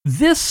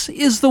This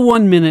is the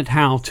 1 Minute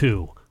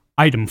How-To.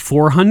 Item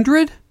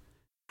 400,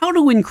 how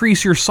to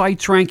increase your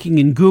site's ranking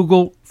in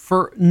Google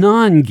for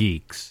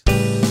non-geeks.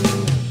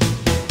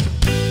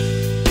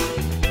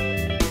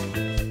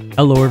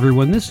 Hello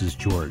everyone, this is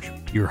George,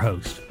 your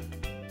host.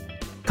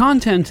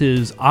 Content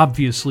is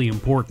obviously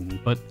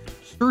important, but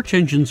search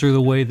engines are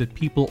the way that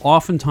people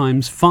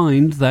oftentimes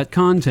find that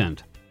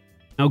content.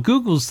 Now,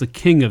 Google's the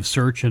king of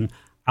search, and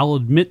I'll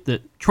admit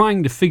that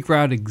trying to figure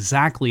out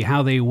exactly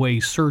how they weigh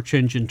search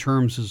engine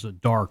terms is a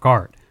dark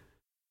art.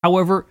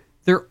 However,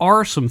 there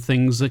are some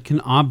things that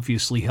can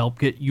obviously help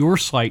get your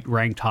site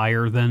ranked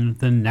higher than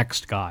the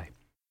next guy.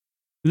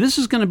 This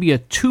is going to be a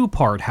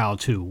two-part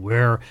how-to,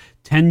 where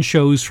 10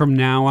 shows from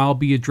now I'll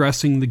be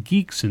addressing the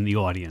geeks in the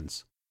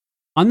audience.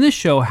 On this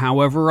show,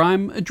 however,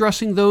 I'm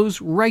addressing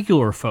those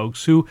regular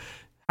folks who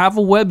have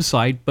a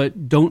website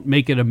but don't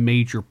make it a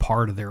major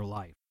part of their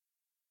life.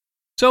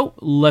 So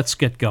let's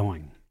get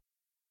going.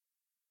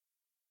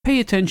 Pay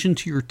attention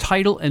to your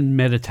title and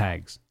meta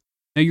tags.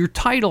 Now, your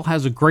title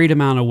has a great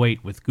amount of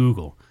weight with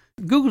Google.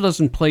 Google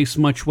doesn't place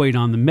much weight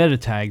on the meta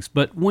tags,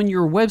 but when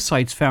your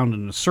website's found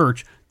in a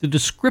search, the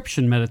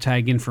description meta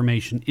tag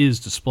information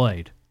is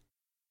displayed.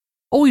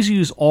 Always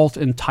use alt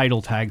and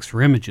title tags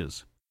for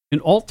images.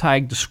 An alt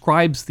tag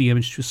describes the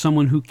image to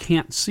someone who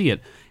can't see it,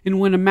 and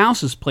when a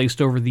mouse is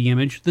placed over the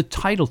image, the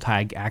title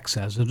tag acts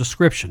as a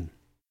description.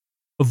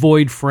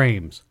 Avoid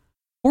frames.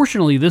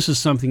 Fortunately, this is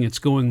something that's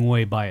going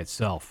away by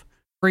itself.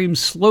 Frames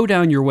slow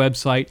down your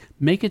website,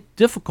 make it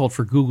difficult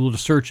for Google to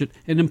search it,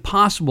 and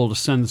impossible to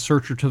send the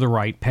searcher to the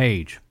right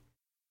page.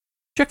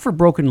 Check for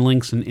broken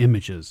links and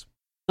images.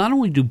 Not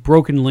only do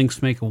broken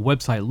links make a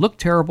website look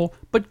terrible,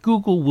 but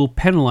Google will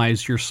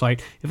penalize your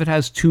site if it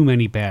has too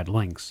many bad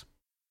links.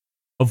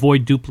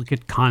 Avoid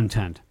duplicate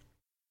content.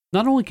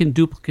 Not only can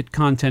duplicate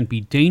content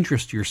be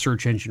dangerous to your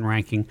search engine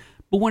ranking,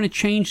 but when a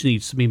change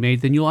needs to be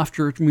made, then you'll have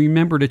to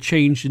remember to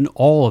change in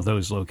all of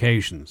those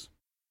locations.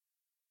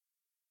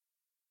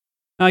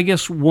 I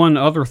guess one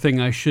other thing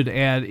I should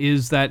add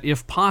is that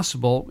if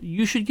possible,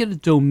 you should get a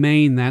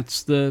domain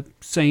that's the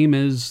same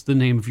as the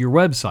name of your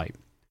website.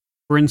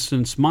 For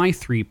instance, my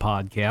 3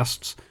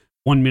 podcasts,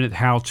 1 Minute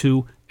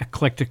How-To,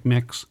 Eclectic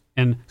Mix,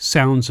 and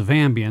Sounds of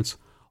Ambience,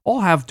 all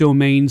have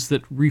domains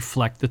that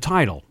reflect the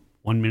title,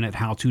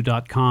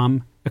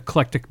 1minutehowto.com,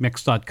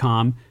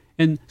 eclecticmix.com,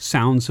 and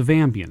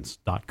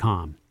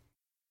soundsofambience.com.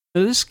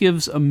 Now, this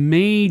gives a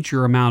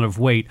major amount of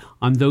weight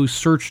on those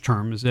search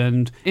terms,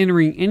 and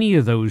entering any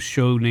of those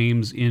show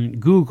names in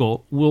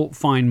Google will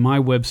find my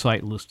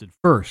website listed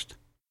first.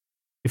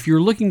 If you're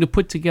looking to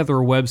put together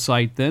a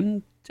website,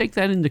 then take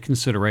that into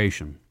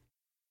consideration.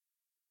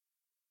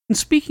 And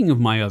speaking of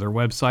my other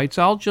websites,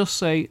 I'll just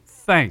say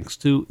thanks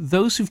to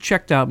those who've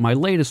checked out my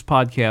latest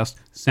podcast,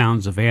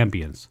 Sounds of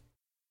Ambience.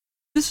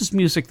 This is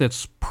music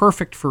that's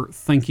perfect for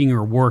thinking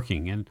or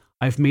working, and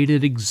I've made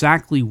it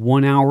exactly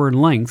 1 hour in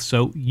length,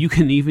 so you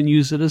can even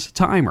use it as a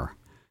timer.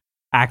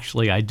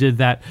 Actually, I did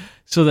that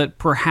so that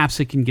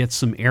perhaps it can get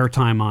some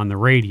airtime on the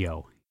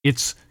radio.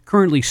 It's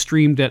currently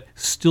streamed at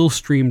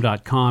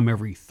stillstream.com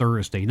every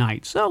Thursday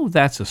night, so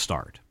that's a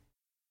start.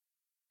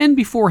 And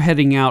before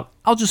heading out,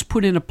 I'll just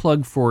put in a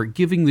plug for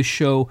giving the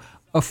show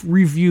a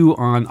review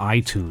on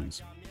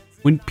iTunes.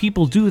 When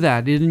people do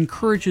that, it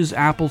encourages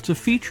Apple to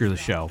feature the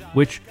show,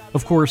 which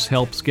of course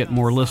helps get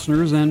more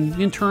listeners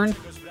and, in turn,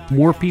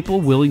 more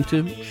people willing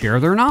to share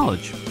their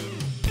knowledge.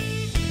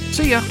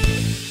 See ya!